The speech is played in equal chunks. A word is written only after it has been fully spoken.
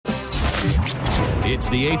It's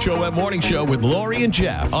the HOM Morning Show with Lori and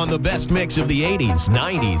Jeff on the best mix of the 80s,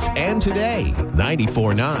 90s, and today.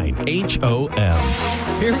 94.9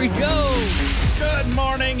 HOM. Here we go. Good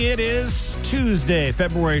morning. It is Tuesday,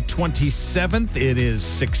 February 27th. It is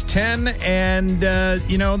 6:10. And,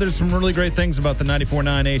 there's some really great things about the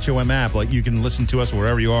 94.9 HOM app. Like, you can listen to us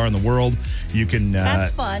wherever you are in the world. You can...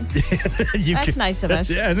 That's fun. That's nice of us.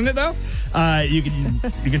 Yeah, isn't it, though? You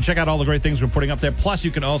can check out all the great things we're putting up there. Plus,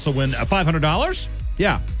 you can also win $500.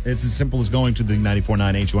 Yeah, it's as simple as going to the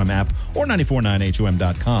 94.9 HOM app or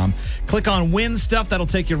 949HOM.com. Click on Win Stuff. That'll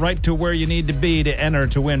take you right to where you need to be to enter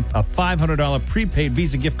to win a $500 prepaid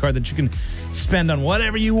Visa gift card that you can spend on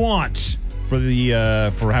whatever you want for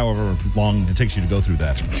however long it takes you to go through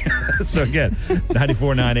that. So again,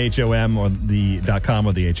 94.9HOM or the .com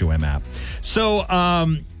or the HOM app.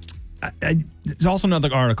 So, there's also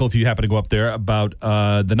another article, if you happen to go up there, about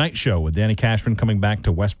the night show with Danny Cashman coming back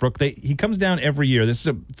to Westbrook. He comes down every year. This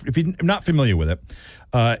is if you're not familiar with it,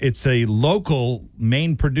 it's a local,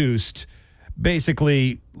 Maine-produced,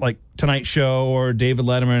 basically like Tonight Show or David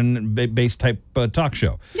Letterman based type talk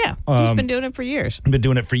show. Yeah, he's been doing it for years.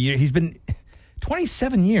 He's been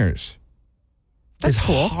 27 years. That's it's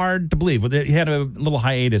cool. Hard to believe. He had a little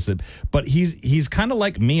hiatus, but he's kind of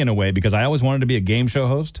like me in a way, because I always wanted to be a game show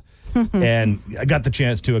host. And I got the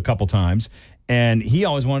chance to a couple times, and he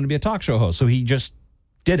always wanted to be a talk show host, so he just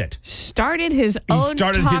did it. Started his own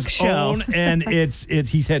talk show, and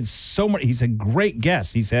he's had so many. He's had great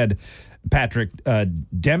guests. He's had Patrick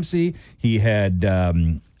Dempsey. He had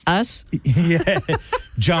us. He had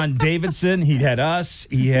John Davidson. He had us.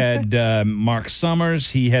 He had Mark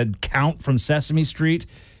Summers. He had Count from Sesame Street.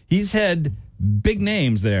 He's had big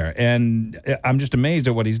names there, and I'm just amazed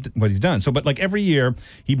at what he's done. So, but like every year,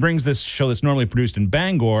 he brings this show that's normally produced in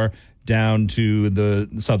Bangor down to the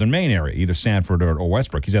southern Maine area, either Sanford or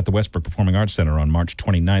Westbrook. He's at the Westbrook Performing Arts Center on March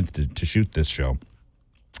 29th to shoot this show.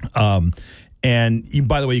 And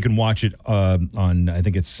by the way, you can watch it on, I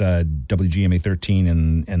think it's WGMA 13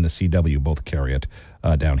 and the CW both carry it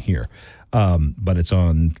down here. But it's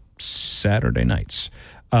on Saturday nights.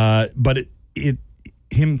 But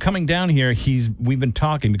him coming down here, we've been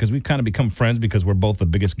talking because we've kind of become friends because we're both the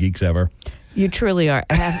biggest geeks ever. You truly are.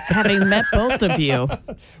 Having met both of you.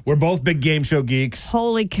 We're both big game show geeks.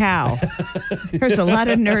 Holy cow. There's a lot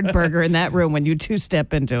of nerd burger in that room when you two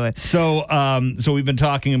step into it. So we've been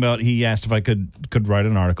talking about, he asked if I could write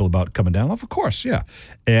an article about coming down. Of course, yeah.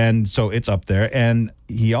 And so it's up there. And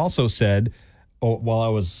he also said, while I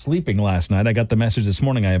was sleeping last night, I got the message this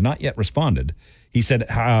morning. I have not yet responded. He said,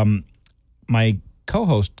 my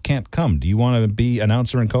co-host can't come. Do you want to be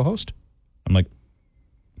announcer and co-host? I'm like,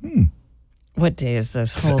 What day is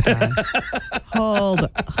this? Hold on.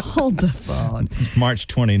 Hold the phone. It's March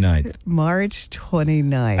 29th. March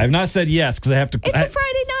 29th. I've not said yes because I have to. It's a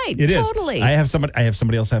Friday night. It is. Totally. I have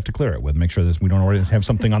somebody else I have to clear it with. Make sure we don't already have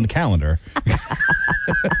something on the calendar.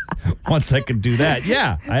 Once I could do that,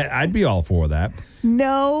 yeah, I'd be all for that.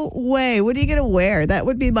 No way. What are you going to wear? That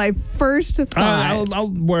would be my first thought. I'll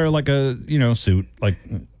wear like a suit. Like,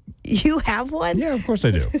 you have one? yeah, of course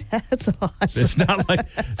I do. That's awesome. It's not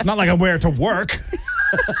like I wear it to work.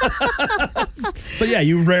 So yeah,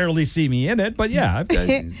 you rarely see me in it, but yeah.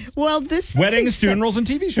 Well, this weddings, is funerals, and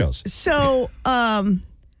TV shows. So,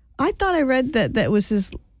 I thought I read that was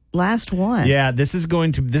his last one. Yeah, this is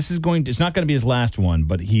going to. It's not going to be his last one,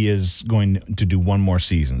 but he is going to do one more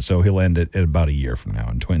season. So he'll end it at about a year from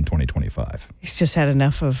now in 2025. He's just had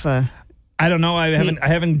enough of. I don't know. I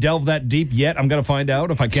haven't delved that deep yet. I'm going to find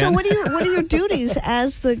out if I can. So what are your duties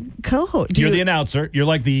as the co-host? You're the announcer. You're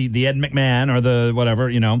like the Ed McMahon or the whatever,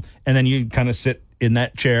 and then you kind of sit in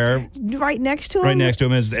that chair right next to him. Right next to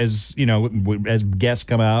him as as guests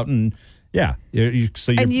come out and. Yeah,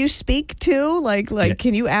 and you speak too, like yeah.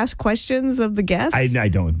 Can you ask questions of the guests? I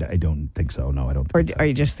don't think so. No, I don't. Think or are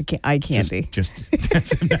you just the eye candy? Just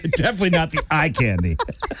definitely not the eye candy.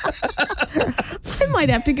 I might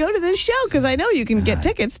have to go to this show because I know you can get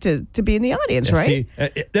tickets to be in the audience, right? See,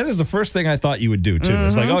 that is the first thing I thought you would do too. Mm-hmm.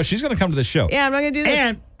 It's like, oh, she's going to come to the show. Yeah, I'm not going to do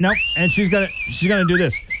this. And she's gonna do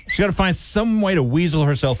this. She's got to find some way to weasel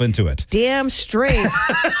herself into it. Damn straight.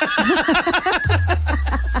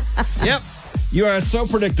 Yep. You are so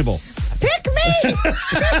predictable. Pick me!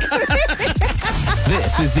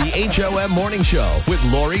 This is the HOM Morning Show with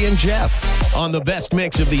Lori and Jeff on the best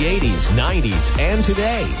mix of the 80s, 90s, and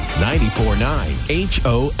today. 94.9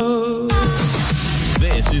 HOM.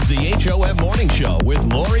 This is the HOM Morning Show with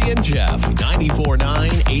Lori and Jeff.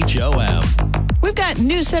 94.9 HOM. We We've got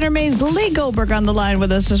News Center Maine's Lee Goldberg on the line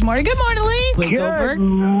with us this morning. Good morning, Lee. Lee Good Goldberg.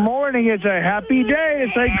 morning. It's a happy day.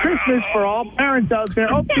 It's like Christmas for all parents out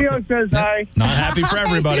there. Oh, Theo says hi. Not happy for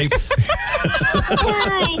everybody.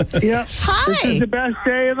 Yep. Hi. This is the best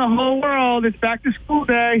day in the whole world. It's back to school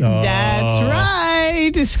day. That's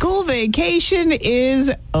right. School vacation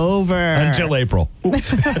is over. Until April.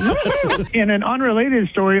 In an unrelated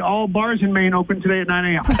story, all bars in Maine open today at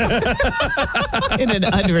 9 a.m. In an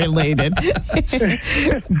unrelated.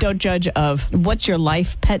 Don't judge of what's your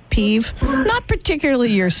life pet peeve. Not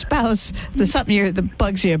particularly your spouse, something that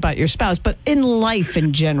bugs you about your spouse, but in life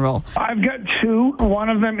in general. I've got two. One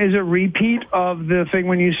of them is a repeat of the thing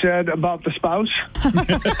when you said about the spouse. So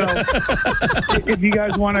if you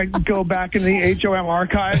guys want to go back in the HOM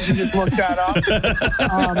archives and just look that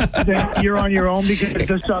up, then you're on your own, because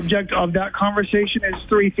the subject of that conversation is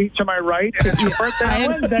 3 feet to my right, and it's your birthday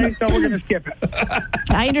on Wednesday, so we're going to skip it.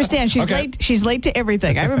 I understand. She's late. She's late to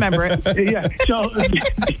everything. I remember it. Yeah. So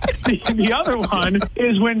the other one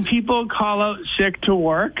is when people call out sick to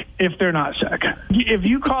work if they're not sick. If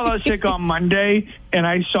you call out sick on Monday and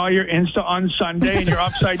I saw your Insta on Sunday and you're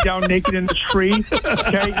upside down naked in the tree,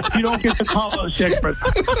 okay, you don't get to call out sick for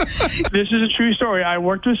that. This is a true story. I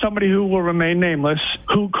worked with somebody who will remain nameless,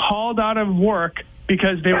 who called out of work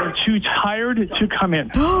because they were too tired to come in.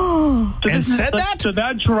 So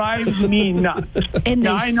that drives me nuts.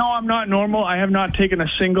 Now, I know I'm not normal. I have not taken a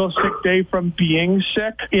single sick day from being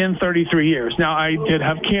sick in 33 years. Now, I did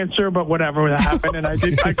have cancer, but whatever that happened, and I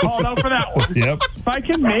called out for that one. Yep. If I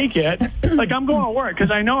can make it, like, I'm going to work,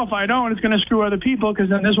 because I know if I don't, it's going to screw other people, because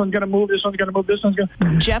then this one's going to move, this one's going to move, this one's going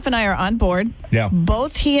to... Jeff and I are on board. Yeah.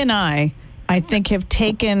 Both he and I think, have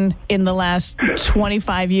taken in the last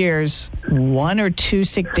 25 years 1 or 2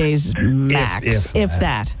 sick days max, if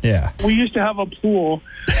that. Yeah. We used to have a pool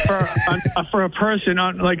for a person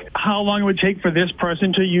on, like, how long it would take for this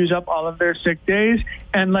person to use up all of their sick days,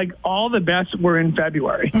 and, like, all the best were in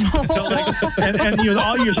February. So, like, and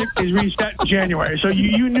all your sick days reset in January. So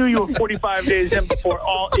you knew you were 45 days in before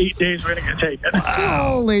all 8 days were going to get taken.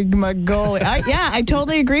 Holy magoli. I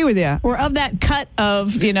totally agree with you. We're of that cut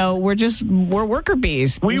of, we're worker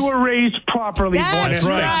bees. We were raised properly. That's Boy,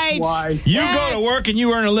 right. Why? You go to work and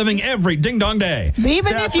you earn a living every ding-dong day.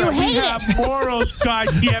 Even if you we hate have it. morals,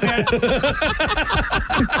 goddammit.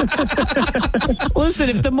 Listen,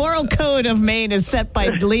 if the moral code of Maine is set by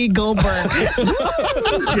Lee Goldberg,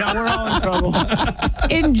 Yeah, we're all in trouble.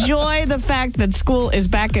 enjoy the fact that school is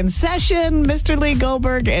back in session, Mr. Lee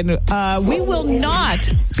Goldberg, and we will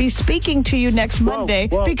not be speaking to you next Monday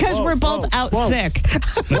because we're both out sick.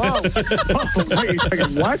 Whoa. Wait a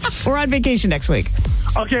second. What? We're on vacation next week.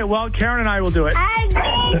 Okay, well, Karen and I will do it. All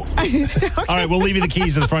right, we'll leave you the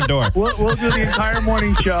keys to the front door. We'll do the entire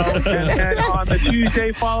morning show, and on the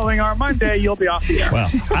Tuesday following our Monday, you'll be off the air. Well,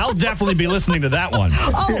 I'll definitely be listening to that one.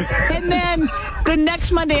 Oh, and then the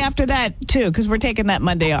next Monday after that, too, because we're taking that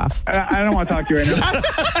Monday off. I don't want to talk to you right now.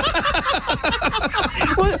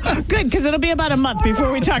 Well, good, because it'll be about a month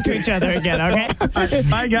before we talk to each other again, okay?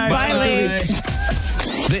 Bye, guys. Bye, Lee.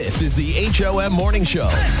 This is the HOM Morning Show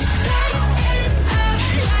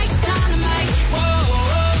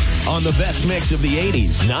on the best mix of the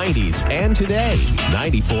 80s, 90s, and today.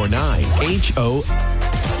 94.9 HO.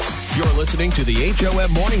 You're listening to the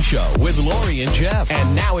HOM Morning Show with Lori and Jeff.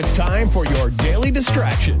 And now it's time for your Daily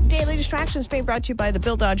Distraction. Daily Distractions being brought to you by the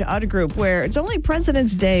Bill Dodge Auto Group, where it's only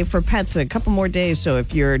President's Day for pets in a couple more days. So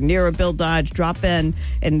if you're near a Bill Dodge, drop in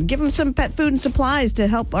and give them some pet food and supplies to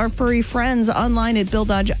help our furry friends online at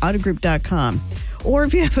BillDodgeAutoGroup.com. Or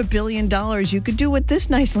if you have $1 billion, you could do what this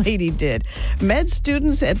nice lady did. Med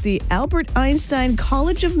students at the Albert Einstein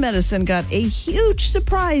College of Medicine got a huge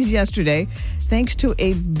surprise yesterday thanks to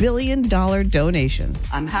a $1 billion donation.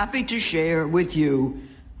 I'm happy to share with you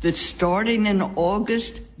that starting in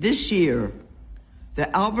August this year,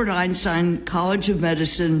 the Albert Einstein College of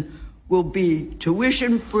Medicine will be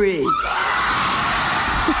tuition-free.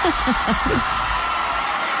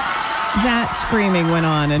 That screaming went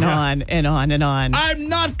on and on and on and on. I'm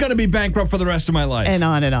not going to be bankrupt for the rest of my life. And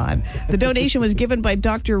on and on. The donation was given by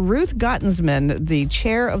Dr. Ruth Gottesman, the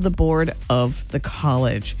chair of the board of the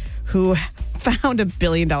college, who found $1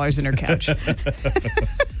 billion in her couch.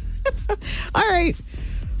 All right.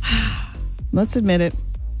 Let's admit it.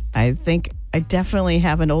 I think I definitely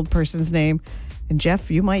have an old person's name. And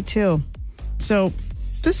Jeff, you might too. So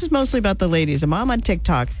this is mostly about the ladies. A mom on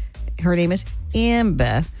TikTok. Her name is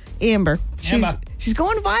Amber. She's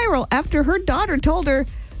going viral after her daughter told her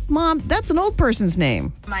Mom, that's an old person's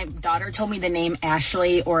name. My daughter told me the name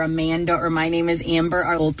Ashley or Amanda or my name is Amber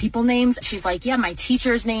are old people names. She's like, yeah, my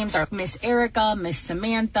teachers' names are Miss Erica, Miss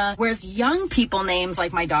Samantha. Whereas young people names,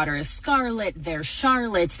 like my daughter is Scarlett, there's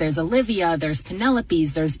Charlotte's, there's Olivia, there's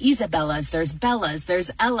Penelope's, there's Isabellas, there's Bellas,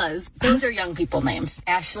 there's Ellas. Those are young people names.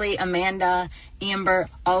 Ashley, Amanda, Amber,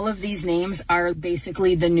 all of these names are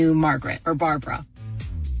basically the new Margaret or Barbara.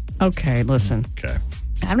 Okay, listen. Okay.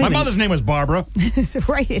 My mother's name was Barbara.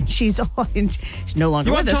 Right, and she's no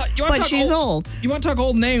longer with us, but she's old. You want to talk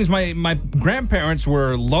old names? My grandparents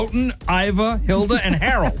were Lowton, Iva, Hilda, and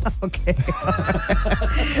Harold. Okay.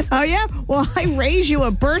 Oh, yeah? Well, I raised you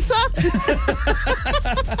a Bertha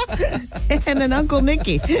and an Uncle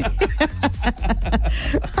Nicky.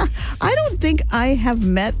 I don't think I have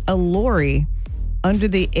met a Lori under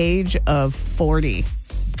the age of 40.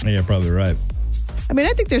 Yeah, you're probably right. I mean,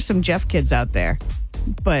 I think there's some Jeff kids out there.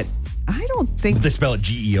 But I don't think... But they spell it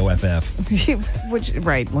Geoff. Which,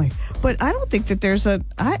 right. But I don't think that there's if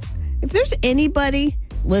there's anybody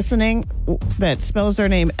listening that spells their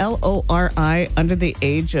name Lori under the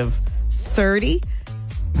age of 30,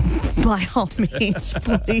 by all means,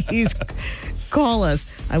 please call us.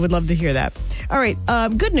 I would love to hear that. All right.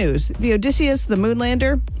 Good news. The Odysseus, the moon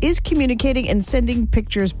lander, is communicating and sending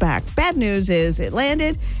pictures back. Bad news is it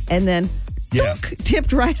landed and then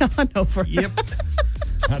tipped right on over. Yep.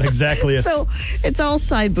 Not exactly. So it's all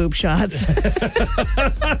side boob shots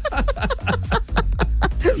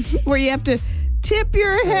where you have to tip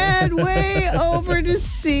your head way over to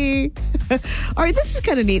see. All right, this is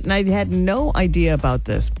kind of neat, and I had no idea about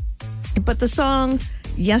this. But the song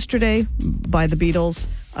Yesterday by the Beatles,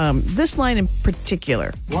 this line in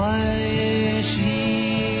particular. Why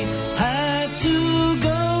she had to go,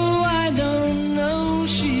 I don't know,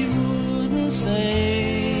 she wouldn't say.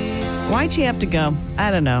 Why'd she have to go?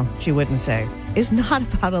 I don't know. She wouldn't say. It's not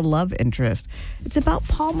about a love interest. It's about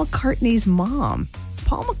Paul McCartney's mom.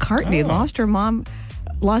 Paul McCartney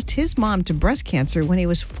lost his mom to breast cancer when he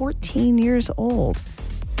was 14 years old.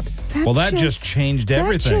 That just changed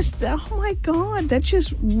everything. Oh my God, that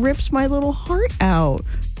just rips my little heart out,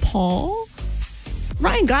 Paul.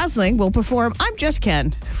 Ryan Gosling will perform I'm Just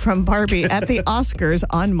Ken from Barbie at the Oscars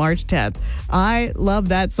on March 10th. I love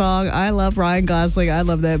that song. I love Ryan Gosling. I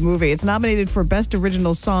love that movie. It's nominated for Best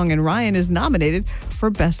Original Song, and Ryan is nominated for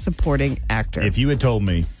Best Supporting Actor. If you had told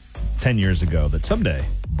me 10 years ago that someday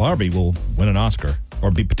Barbie will win an Oscar or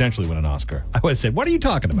potentially win an Oscar, I would have said, what are you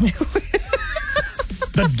talking about?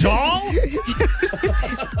 The Doll?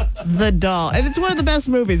 The Doll. And it's one of the best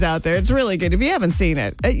movies out there. It's really good. If you haven't seen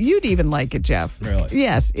it, you'd even like it, Jeff. Really?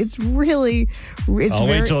 Yes. It's really... I'll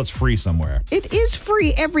wait till it's free somewhere. It is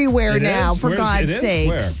free everywhere now, for God's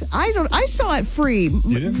sakes. I saw it free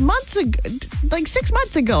months ago. Like 6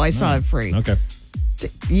 months ago, I saw it free. Okay.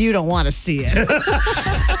 You don't want to see it.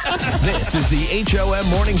 This is the HOM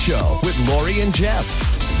Morning Show with Lori and Jeff.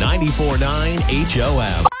 94.9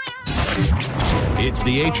 HOM. It's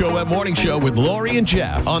the HOM Morning Show with Lori and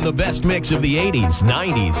Jeff on the best mix of the 80s,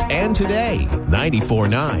 90s, and today.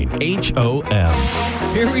 94.9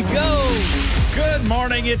 HOM. Here we go. Good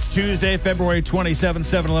morning. It's Tuesday, February 27,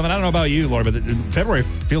 7/11. I don't know about you, Lori, but February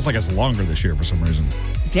feels like it's longer this year for some reason.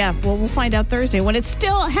 Yeah, well, we'll find out Thursday when it's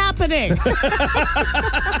still happening.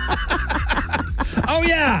 Oh,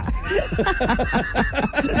 yeah.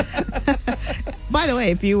 By the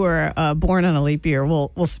way, if you were born on a leap year,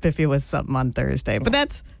 we'll spiff you with something on Thursday. But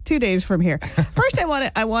that's 2 days from here. First,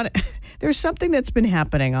 I want there's something that's been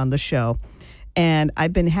happening on the show, and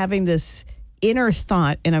I've been having this inner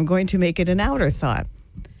thought, and I'm going to make it an outer thought.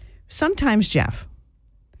 Sometimes, Jeff,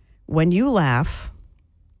 when you laugh,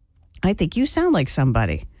 I think you sound like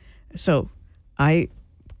somebody. So I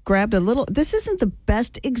grabbed a little, this isn't the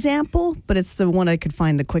best example, but it's the one I could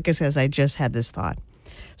find the quickest as I just had this thought.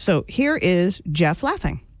 So here is Jeff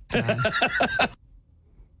laughing.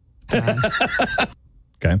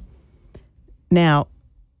 Okay. Now,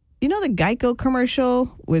 you know the Geico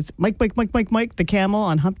commercial with Mike, the camel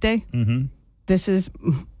on Hump Day? Mm-hmm. This is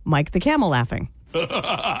Mike the camel laughing.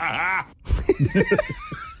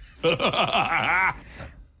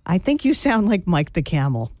 I think you sound like Mike the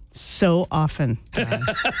camel so often.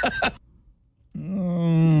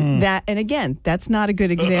 That, and again, that's not a good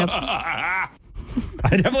example. I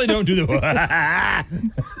definitely don't do the.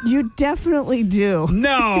 You definitely do.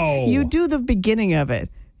 No, you do the beginning of it.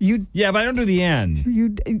 Yeah, but I don't do the end.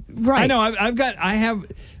 Right? I know.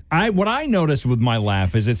 What I notice with my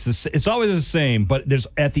laugh is it's always the same, but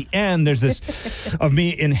at the end there's this of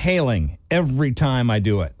me inhaling every time I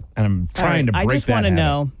do it, and I'm trying to break that. I just want to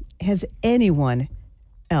know: has anyone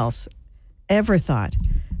else ever thought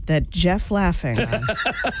that Jeff laughing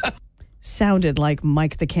sounded like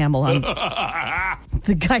Mike the Camel on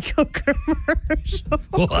the Geico commercial.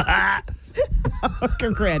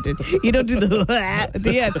 Granted, you don't do the at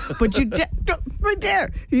the end, but you right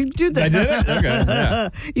there. You do that. I did it? Okay. Yeah.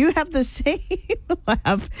 You have the same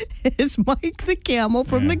laugh as Mike the Camel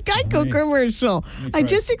from the Geico commercial. I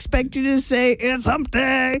just expect you to say, it's hump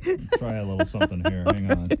day. Try a little something here. Hang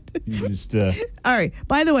on. You just, All right.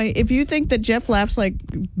 By the way, if you think that Jeff laughs like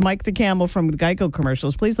Mike the Camel from the Geico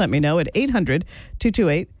commercials, please let me know at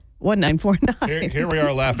 800-228-1949. here we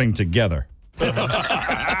are laughing together.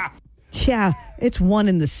 Yeah, it's one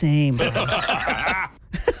and the same. You have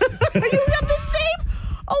the same?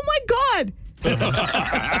 Oh, my God.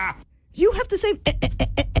 You have the same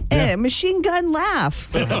machine gun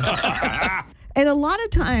laugh. And a lot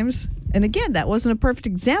of times, and again, that wasn't a perfect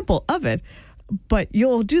example of it, but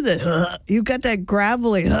you'll do the, you got that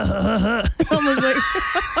gravelly, almost like...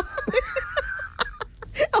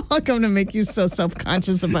 I'm going to make you so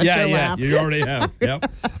self-conscious about your laugh. Yeah, you already have.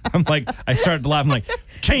 Yep. I'm like, I started to laugh. I'm like,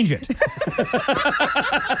 change it.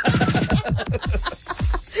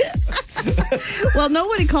 Well,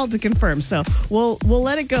 nobody called to confirm, so we'll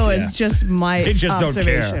let it go as just my They just don't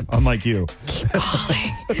observation. care, unlike you. Keep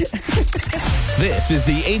calling. This is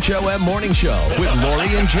the HOM Morning Show with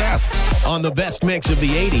Lori and Jeff on the best mix of the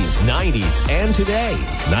 80s, 90s, and today.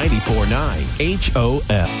 94.9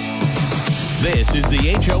 HOM. This is the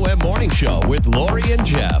HOM Morning Show with Lori and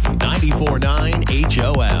Jeff. 94.9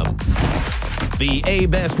 HOM. The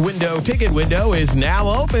A-Best Window ticket window is now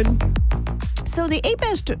open. So the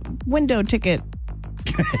A-Best window ticket.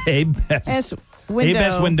 A-Best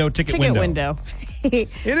window ticket window. It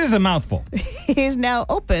is a mouthful. Is now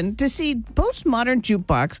open to see Postmodern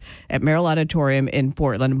Jukebox at Merrill Auditorium in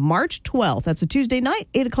Portland, March 12th. That's a Tuesday night,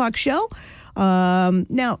 8 o'clock show.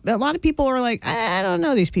 Now, a lot of people are like, I don't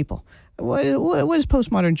know these people. What is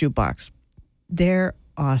Postmodern Jukebox? They're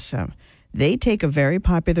awesome. They take a very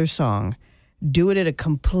popular song, do it in a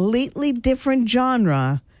completely different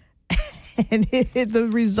genre, and the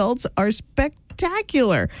results are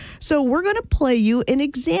spectacular. So we're going to play you an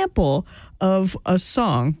example of a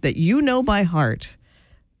song that you know by heart,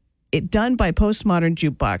 done by Postmodern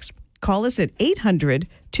Jukebox. Call us at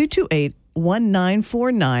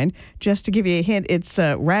 800-228-1949. Just to give you a hint, it's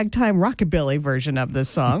a ragtime rockabilly version of this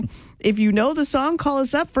song. If you know the song, call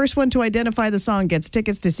us up. First one to identify the song gets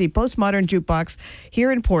tickets to see Postmodern Jukebox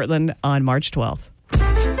here in Portland on March 12th.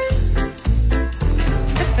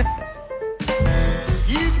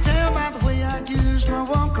 You can tell by the way I use my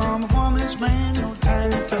walk on a woman's man, no time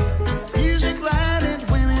to talk. Music light and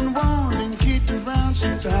women warm and keep me around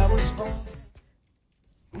since I was born.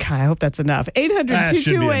 God, I hope that's enough.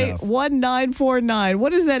 800-228-1949.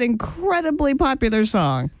 What is that incredibly popular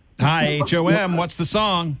song? Hi, HOM. What's the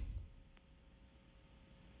song?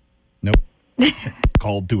 Nope.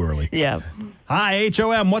 Called too early. Yeah. Hi,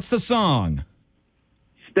 HOM. What's the song?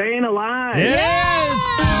 Staying Alive. Yes!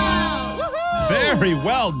 Very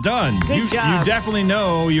well done. Good job. You definitely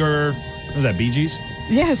know your... Was that Bee Gees?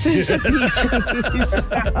 Yes, it's the Bee Gees.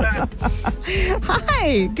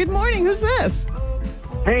 Hi. Good morning. Who's this?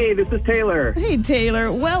 Hey, this is Taylor. Hey,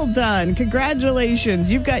 Taylor. Well done.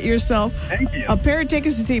 Congratulations. You've got yourself a pair of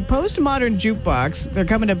tickets to see Postmodern Jukebox. They're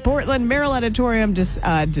coming to Portland, Merrill Auditorium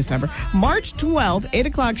December. March 12th, 8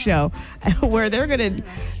 o'clock show, where they're going to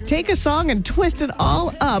take a song and twist it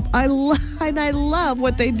all up. I love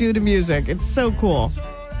what they do to music. It's so cool.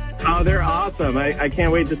 Oh, they're awesome. I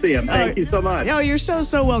can't wait to see them. Thank you so much. Oh, you're so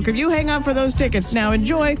welcome. You hang on for those tickets. Now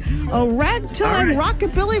enjoy a ragtime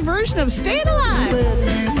rockabilly version of Staying Alive.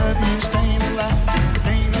 Staying alive,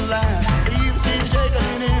 staying alive. Hear the city shaking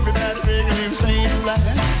and everybody begging, staying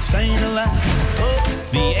alive, staying alive. Oh.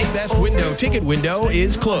 The A-Best window ticket window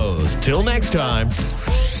is closed. Till next time.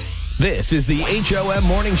 This is the HOM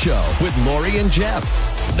Morning Show with Lori and Jeff.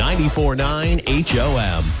 94.9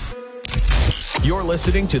 HOM. You're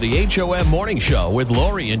listening to the HOM Morning Show with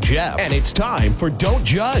Lori and Jeff. And it's time for Don't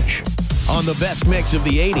Judge on the best mix of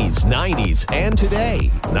the 80s, 90s, and today.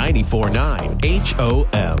 94.9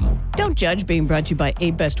 HOM. Don't Judge being brought to you by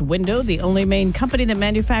A-Best Window, the only Maine company that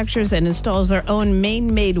manufactures and installs their own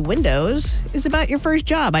Maine-made windows, is about your first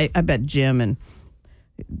job. I bet Jim and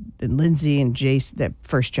Lindsay and Jace, their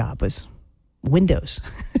first job was windows.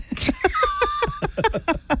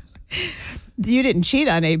 You didn't cheat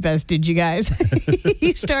on A-Best, did you guys?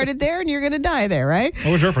 You started there and you're going to die there, right?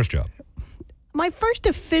 What was your first job? My first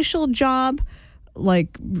official job,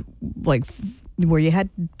 like where you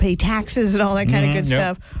had to pay taxes and all that kind of good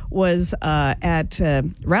stuff, was at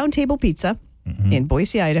Round Table Pizza in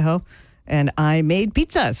Boise, Idaho. And I made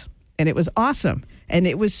pizzas, and it was awesome. And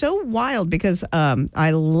it was so wild because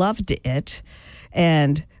I loved it.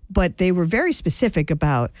 But they were very specific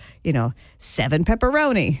about, 7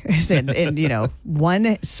 pepperoni and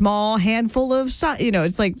 1 small handful of sauce.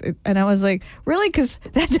 It's like, and I was like, really? Because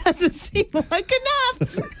that doesn't seem like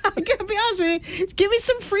enough. I gotta be honest with you. Give me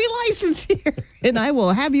some free license here, and I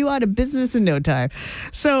will have you out of business in no time.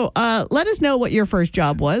 So let us know what your first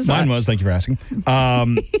job was. Mine was. Thank you for asking. I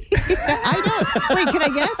know. Wait, can I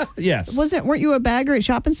guess? Yes. Weren't you a bagger at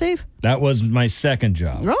Shop and Save? That was my second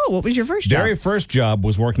job. Oh, what was your first job? Very first job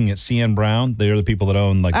was working at C.N. Brown. They're the people that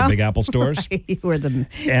own the Big Apple stores. Right. You were the...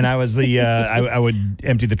 And I was I would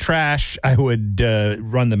empty the trash. I would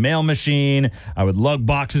run the mail machine. I would lug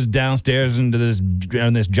boxes downstairs into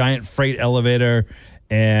this giant freight elevator.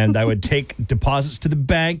 And I would take deposits to the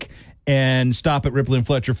bank and stop at Ripley and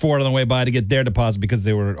Fletcher Ford on the way by to get their deposit because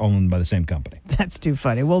they were owned by the same company. That's too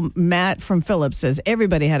funny. Well, Matt from Phillips says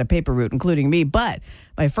everybody had a paper route, including me, but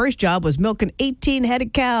my first job was milking 18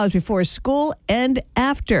 headed cows before school and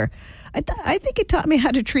after. I think it taught me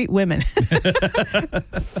how to treat women.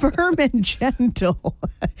 Firm and gentle.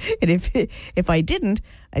 And if I didn't,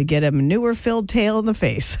 I'd get a manure-filled tail in the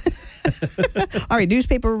face. All right,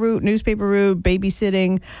 newspaper route,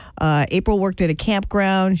 babysitting. April worked at a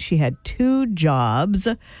campground. She had 2 jobs.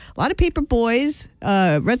 A lot of paper boys.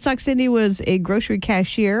 Red Sox Cindy was a grocery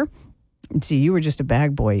cashier. See, you were just a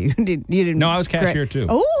bag boy. You didn't. No, I was cashier too.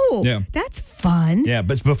 Oh, yeah, that's fun. Yeah,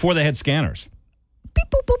 but it's before they had scanners. Beep,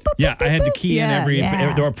 boop, boop, boop, Yeah, boop, I had to boop. key in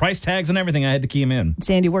there were price tags and everything. I had to key them in.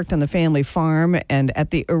 Sandy worked on the family farm and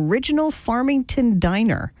at the original Farmington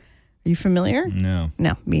Diner. Are you familiar? No.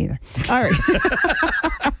 No, me either. All right.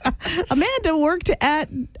 Amanda worked at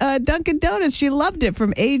Dunkin' Donuts. She loved it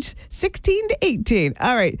from age 16 to 18.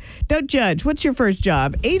 All right. Don't judge. What's your first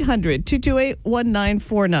job?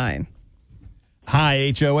 800-228-1949.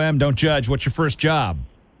 Hi, HOM. Don't judge. What's your first job?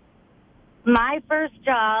 My first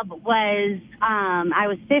job was, I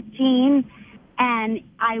was 15, and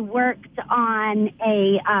I worked on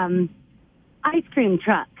a ice cream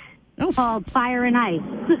truck called Fire and Ice.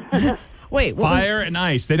 Wait, Fire and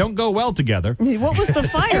ice. They don't go well together. What was the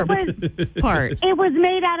fire part? It was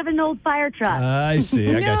made out of an old fire truck. I see.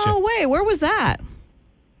 I got you. No way. Where was that?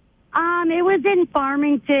 It was in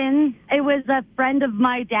Farmington. It was a friend of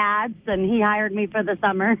my dad's, and he hired me for the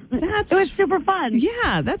summer. It was super fun.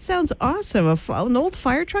 Yeah, that sounds awesome. An old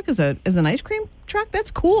fire truck is an ice cream truck?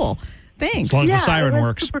 That's cool. Thanks. As long as the siren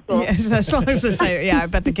works. Super cool. Yeah, as long as the siren. Yeah, I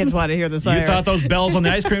bet the kids want to hear the siren. You thought those bells on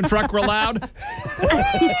the ice cream truck were loud?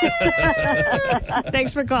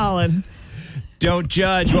 Thanks for calling. Don't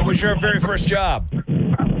judge. What was your very first job?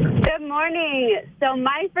 Good morning. So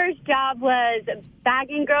my first job was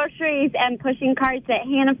bagging groceries and pushing carts at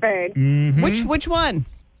Hannaford. Mm-hmm. Which one?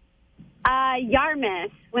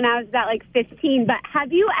 Yarmouth, when I was about 15. But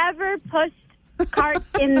have you ever pushed carts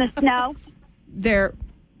in the snow? They're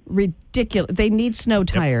ridiculous. They need snow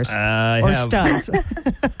tires or studs.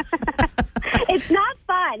 It's not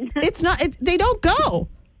fun. It's not. They don't go.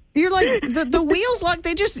 You're like the wheels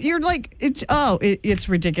you're like it's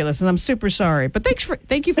ridiculous, and I'm super sorry. But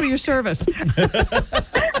thank you for your service.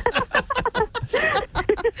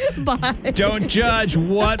 Bye. Don't judge.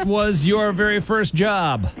 What was your very first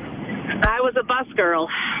job? I was a bus girl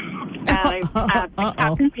at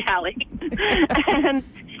Captain's Galley, and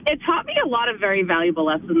it taught me a lot of very valuable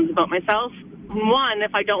lessons about myself. One,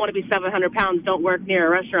 if I don't want to be 700 pounds, don't work near a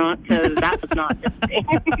restaurant, because that was not me.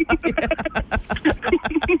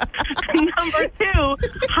 Number 2,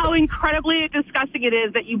 how incredibly disgusting it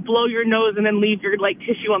is that you blow your nose and then leave your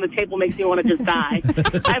tissue on the table makes me want to just die.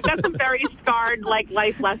 I've got some very scarred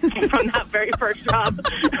life lessons from that very first job.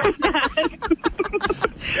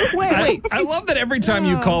 Wait. I love that every time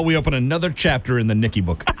you call, we open another chapter in the Nikki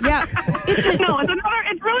book. Yeah. It's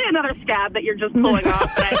really another scab that you're just pulling off.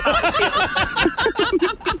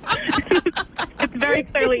 It's very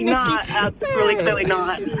clearly not. It's really clearly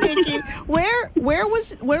not. Nikki, where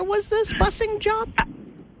was this busing job?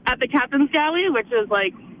 At the Captain's Galley, which is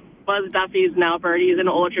Buzz Duffy's, now Birdie's in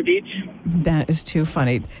Ultra Beach. That is too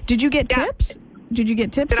funny. Did you get tips? Did you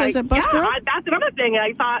get tips as a bus girl? That's another thing.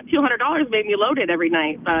 I thought $200 made me loaded every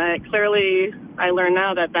night, but clearly I learned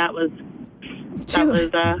now that was.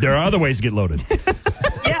 There are other ways to get loaded.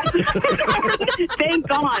 Yes. Thank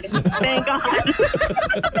God.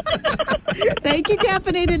 Thank you,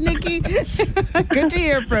 caffeinated Nikki. Good to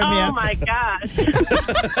hear from you. Oh my gosh.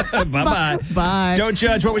 Bye-bye. Bye. Don't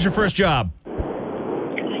judge. What was your first job?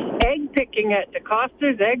 Egg picking at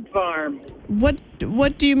DeCosta's Egg Farm.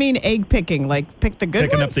 What do you mean egg picking? Pick the good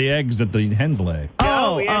Picking ones? up the eggs that the hens lay. We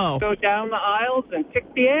had to go down the aisles and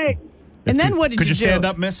pick the eggs. And then what did Could you do? stand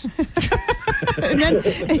up, miss? And then,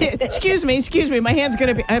 excuse me, my hand's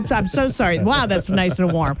gonna be. I'm so sorry. Wow, that's nice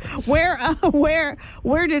and warm. Where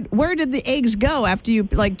did the eggs go after you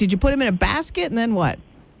did you put them in a basket and then what?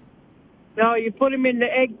 No, you put them in the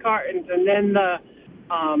egg cartons, and then the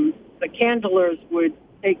candlers would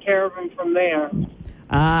take care of them from there.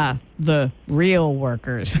 Ah, the real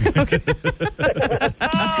workers. Okay.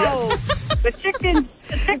 Oh, the chickens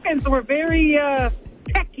were very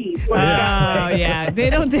pecky. Oh yeah, they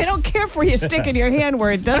don't care for you sticking your hand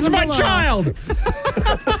where it doesn't belong. That's my child.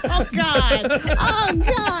 Oh God,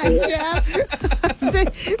 Jeff.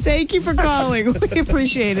 Thank you for calling. We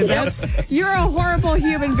appreciate it. You're a horrible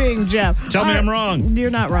human being, Jeff. Tell me I'm wrong. You're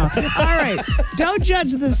not wrong. All right, don't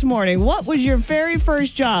judge this morning. What was your very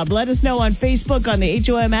first job? Let us know on Facebook, on the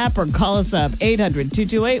HOM app, or call us up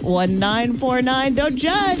 800-228-1949. Don't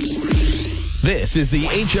judge. This is the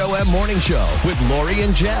HOM Morning Show with Lori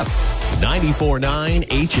and Jeff. 94.9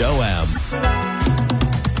 HOM.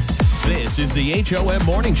 This is the HOM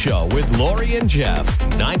Morning Show with Lori and Jeff.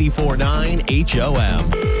 94.9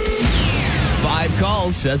 HOM. 5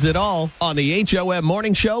 calls says it all on the HOM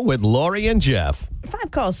Morning Show with Lori and Jeff.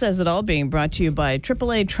 5 Calls Says It All being brought to you by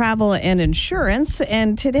AAA Travel and Insurance.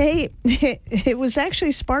 And today, it was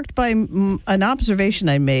actually sparked by an observation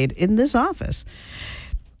I made in this office.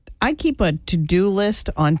 I keep a to-do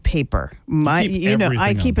list on paper.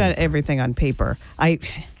 I keep everything on paper.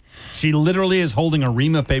 She literally is holding a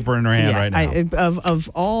ream of paper in her hand right now.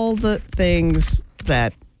 Of all the things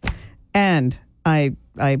that, and I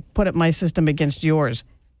put up my system against yours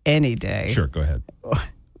any day. Sure, go ahead.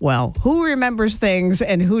 Well, who remembers things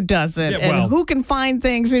and who doesn't, and who can find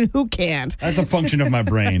things and who can't? That's a function of my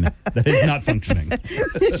brain that is not functioning.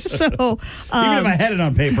 So, even if I had it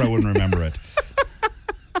on paper, I wouldn't remember it.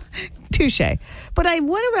 Touche. But I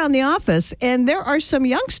went around the office, and there are some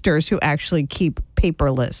youngsters who actually keep paper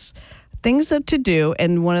lists, things to do.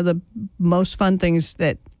 And one of the most fun things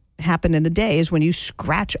that happen in the day is when you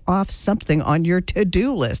scratch off something on your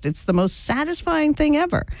to-do list. It's the most satisfying thing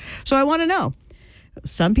ever. So I want to know.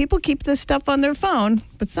 Some people keep this stuff on their phone,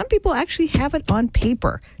 but some people actually have it on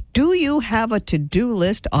paper. Do you have a to-do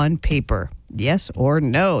list on paper? Yes or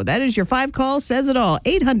no? That is your 5 Calls Says It All.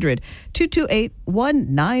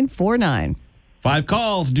 800-228-1949. 5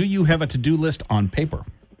 calls. Do you have a to-do list on paper?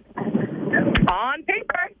 On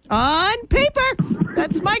paper. On paper.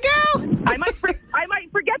 That's my girl. I might forget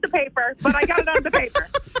the paper, but I got it on the paper.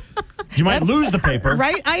 You might lose the paper.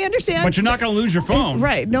 Right, I understand. But you're not going to lose your phone.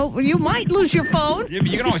 Right. No, you might lose your phone. Yeah, but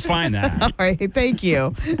you can always find that. All right, thank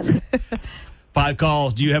you. 5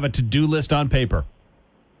 calls. Do you have a to-do list on paper?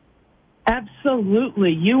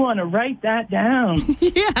 Absolutely. You want to write that down.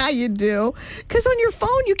 Yeah, you do. Because on your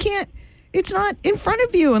phone, you can't. It's not in front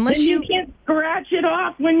of you unless then you can't scratch it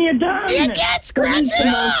off when you're done. You can't scratch it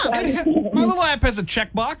off. My little app has a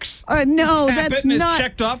checkbox. No, Tap that's it and not. It's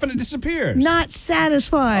checked off and it disappears. Not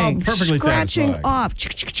satisfying. Oh, perfectly Scratching satisfying. off.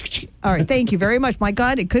 All right, thank you very much. My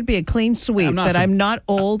God, it could be a clean sweep I'm not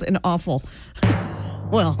old and awful.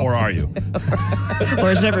 Well, or are you?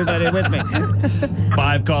 Or is everybody with me?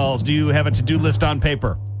 5 calls. Do you have a to-do list on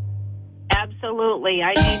paper? Absolutely.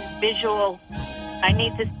 I need visual. I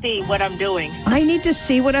need to see what I'm doing. I need to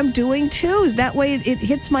see what I'm doing, too. That way it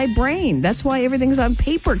hits my brain. That's why everything's on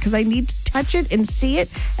paper, because I need to touch it and see it,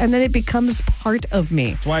 and then it becomes part of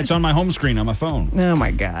me. That's why it's on my home screen on my phone. Oh,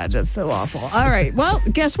 my God. That's so awful. All right. Well,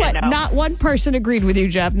 guess what? Not one person agreed with you,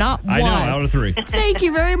 Jeff. Not one. I know, out of 3. Thank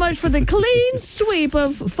you very much for the clean sweep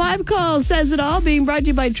of 5 Calls Says It All, being brought to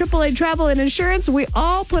you by AAA Travel and Insurance. We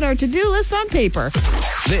all put our to-do list on paper.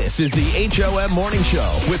 This is the HOM Morning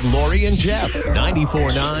Show with Lori and Jeff.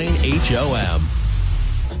 94.9 HOM.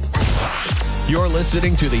 You're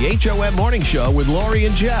listening to the HOM Morning Show with Lori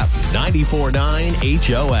and Jeff. 94.9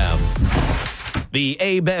 HOM. The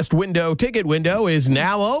A-Best Window ticket window is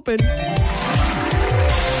now open. And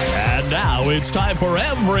now it's time for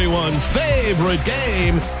everyone's favorite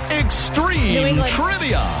game, Extreme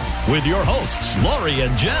Trivia, with your hosts, Lori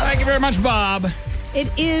and Jeff. Thank you very much, Bob. It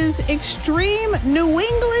is Extreme New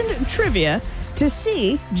England Trivia to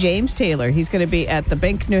see James Taylor. He's going to be at the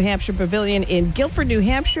Bank New Hampshire Pavilion in Guilford, New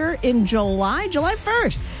Hampshire in July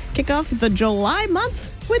 1st. Kick off the July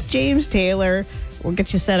month with James Taylor. We'll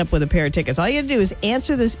get you set up with a pair of tickets. All you have to do is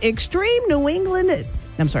answer this Extreme New England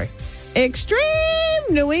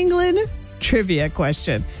Trivia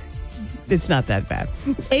question. It's not that bad.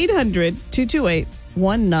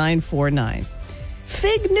 800-228-1949.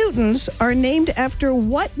 Fig Newtons are named after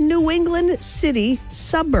what New England city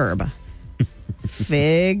suburb?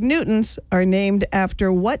 Fig Newtons are named after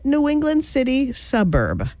what New England city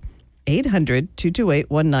suburb?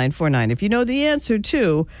 800-228-1949. If you know the answer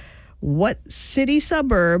to what city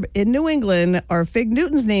suburb in New England are Fig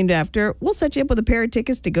Newtons named after, we'll set you up with a pair of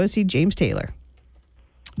tickets to go see James Taylor.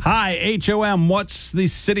 Hi, HOM. What's the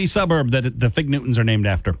city suburb that the Fig Newtons are named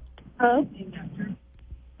after? Hello?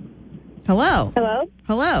 Hello. Hello?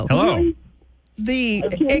 Hello. Hello. The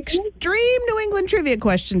extreme New England trivia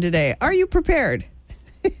question today. Are you prepared?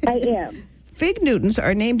 I am. Fig Newtons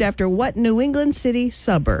are named after what New England city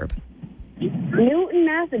suburb? Newton,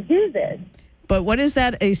 Massachusetts. But what is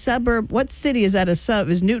that a suburb? What city is that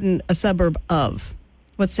is Newton a suburb of?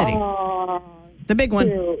 What city? The big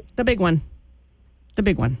one. The big one. The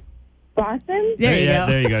big one. Boston? There you go.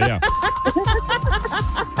 There you go, yeah.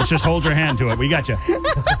 Let's just hold your hand to it. We got you.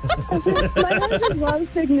 My husband loves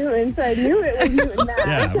Fig Newton, so I knew it was Newton,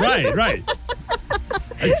 Mass. Yeah, right.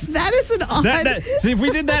 That is an odd... See, if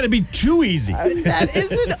we did that, it'd be too easy. That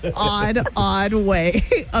is an odd way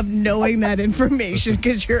of knowing that information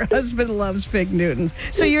because your husband loves Fig Newtons.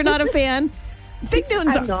 So you're not a fan? Fig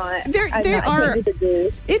Newtons I'm not. They are.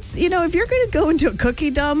 It's, if you're going to go into a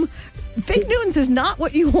cookie dumb, Fig Newtons is not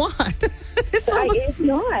what you want. It's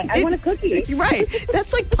not. I want a cookie. Right.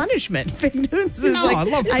 That's like punishment. Fig Newtons is I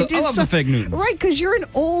love the Fig Newtons. Right, because you're an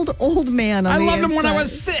old man on I the loved them when I inside.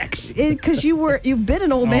 was 6. Because you've been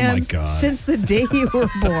an old man since the day you were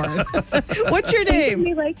born. What's your Treat name?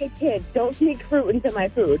 me like a kid. Don't sneak fruit into my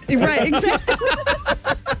food. Right, exactly.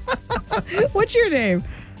 What's your name?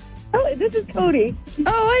 Oh, this is Cody.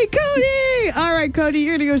 Oh, hey, Cody. All right, Cody,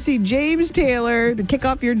 you're going to go see James Taylor to kick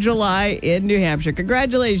off your July in New Hampshire.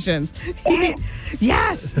 Congratulations.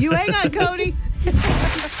 Yes. You hang on, Cody.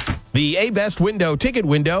 The A-Best window ticket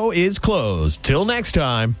window is closed. Till next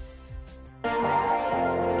time.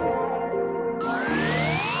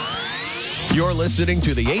 You're listening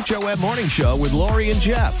to the HOM Morning Show with Lori and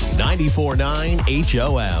Jeff. 94.9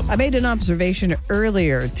 HOM. I made an observation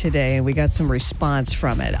earlier today, and we got some response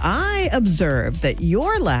from it. I observed that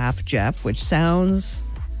your laugh, Jeff, which sounds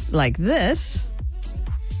like this,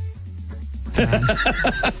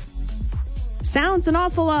 sounds an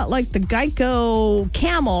awful lot like the Geico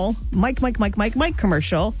Camel Mike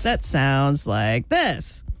commercial. That sounds like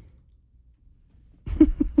this.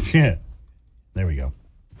 Yeah. There we go.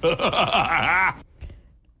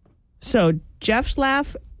 So Jeff's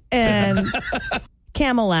laugh and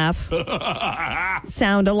camel laugh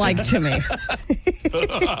sound alike to me.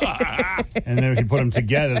 And then if you put them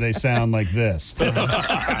together, they sound like this.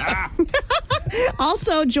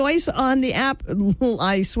 Also, Joyce on the app,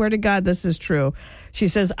 I swear to God, this is true. She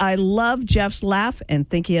says, I love Jeff's laugh and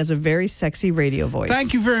think he has a very sexy radio voice.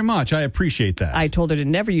 Thank you very much. I appreciate that. I told her to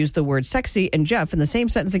never use the word sexy and Jeff in the same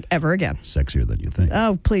sentence ever again. Sexier than you think.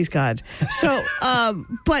 Oh, please, God. So,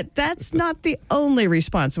 but that's not the only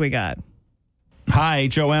response we got. Hi,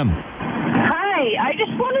 HOM. Hi, I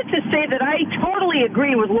just wanted to say that I totally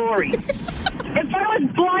agree with Lori. If I was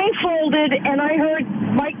blindfolded and I heard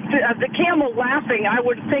Mike the camel laughing, I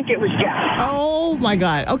would think it was Jeff. Oh my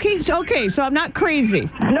God. Okay, so I'm not crazy.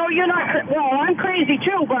 No, you're not. Well, I'm crazy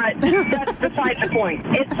too, but that's beside the point.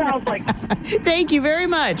 It sounds like. Thank you very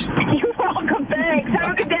much. You're welcome. Thanks.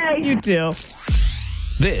 Have a good day. You too.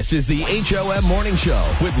 This is the HOM Morning Show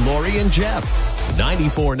with Lori and Jeff.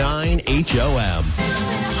 94.9 HOM.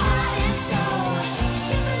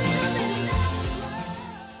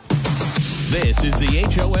 This is the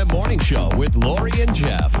HOM Morning Show with Lori and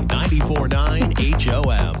Jeff. 94.9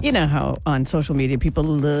 HOM. You know how on social media people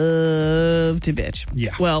love to bitch.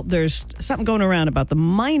 Yeah. Well, there's something going around about the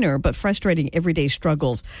minor but frustrating everyday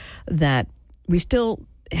struggles that we still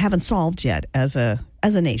haven't solved yet as a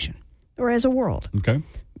nation or as a world. Okay.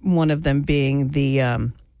 One of them being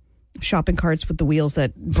the shopping carts with the wheels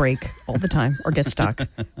that break all the time or get stuck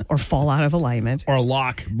or fall out of alignment. Or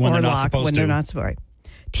lock when they're not supposed to. They're not supposed to.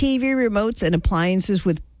 TV remotes and appliances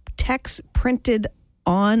with text printed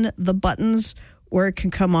on the buttons where it can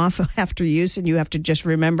come off after use, and you have to just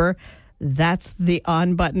remember that's the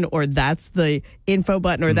on button or that's the info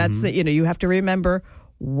button or that's the, you have to remember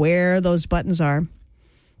where those buttons are.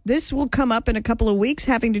 This will come up in a couple of weeks,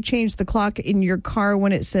 having to change the clock in your car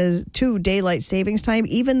when it says to daylight savings time.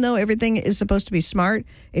 Even though everything is supposed to be smart,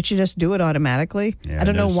 it should just do it automatically. Yeah, I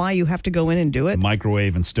don't know why you have to go in and do it.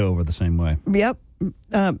 Microwave and stove are the same way. Yep.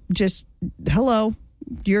 Just, hello,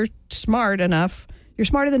 you're smart enough. You're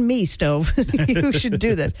smarter than me, stove. You should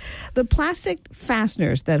do this. The plastic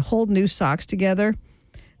fasteners that hold new socks together,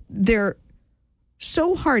 they're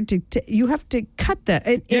so hard to you have to cut that.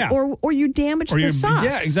 Or you damage the socks.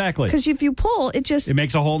 Yeah, exactly. Because if you pull, it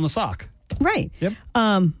makes a hole in the sock. Right. Yep.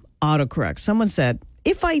 Autocorrect. Someone said,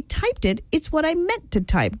 if I typed it, it's what I meant to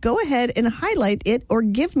type. Go ahead and highlight it or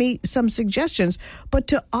give me some suggestions. But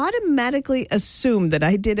to automatically assume that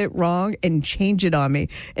I did it wrong and change it on me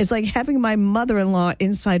is like having my mother-in-law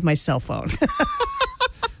inside my cell phone.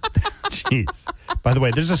 Jeez. By the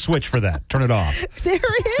way, there's a switch for that. Turn it off. There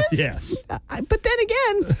is? Yes. But then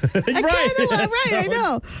again, I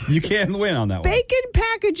know. You can't win on that one. Bacon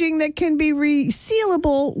packaging that can be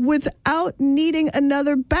resealable without needing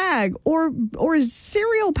another bag, or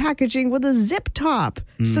cereal packaging with a zip top,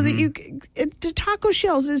 so that you taco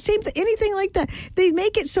shells, the same thing, anything like that. They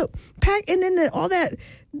make it so pack, and then all that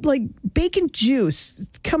like bacon juice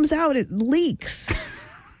comes out, it leaks.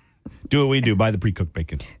 Do what we do. Buy the pre-cooked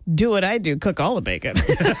bacon. Do what I do. Cook all the bacon. This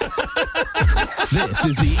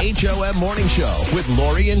is the HOM Morning Show with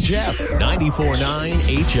Lori and Jeff. 94.9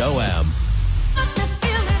 HOM.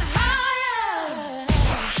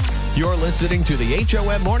 You're listening to the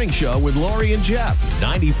HOM Morning Show with Lori and Jeff.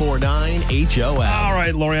 94.9 HOM. All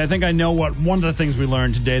right, Lori, I think I know what one of the things we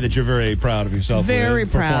learned today that you're very proud of yourself. Very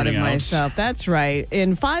for proud of pointing out. myself. That's right.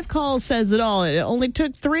 In 5 calls says it all. It only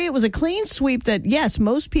took 3. It was a clean sweep that, yes,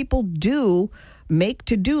 most people do make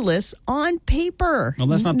to-do lists on paper. Well,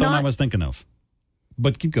 that's not the one I was thinking of.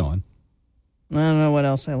 But keep going. I don't know what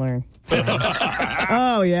else I learned.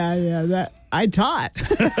 Oh, yeah, that I taught.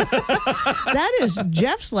 That is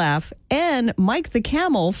Jeff's laugh and Mike the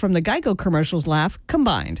Camel from the Geico commercials laugh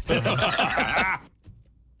combined. They're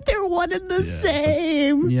one and the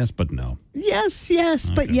same. Yes, but no. Yes,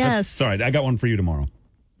 Okay. but yes. Sorry, I got one for you tomorrow.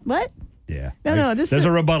 What? Yeah. No, there's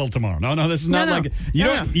a rebuttal tomorrow. No, this is not like you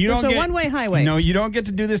don't It's get a one-way highway. No, you don't get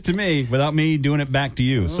to do this to me without me doing it back to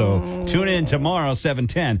you. So tune in tomorrow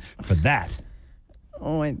 7:10 for that.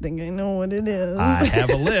 Oh, I think I know what it is. I have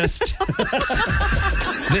a list.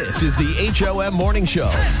 This is the HOM Morning Show.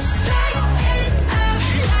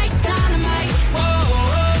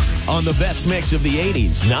 On the best mix of the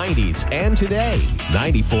 80s, 90s, and today.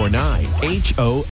 94.9 HOM.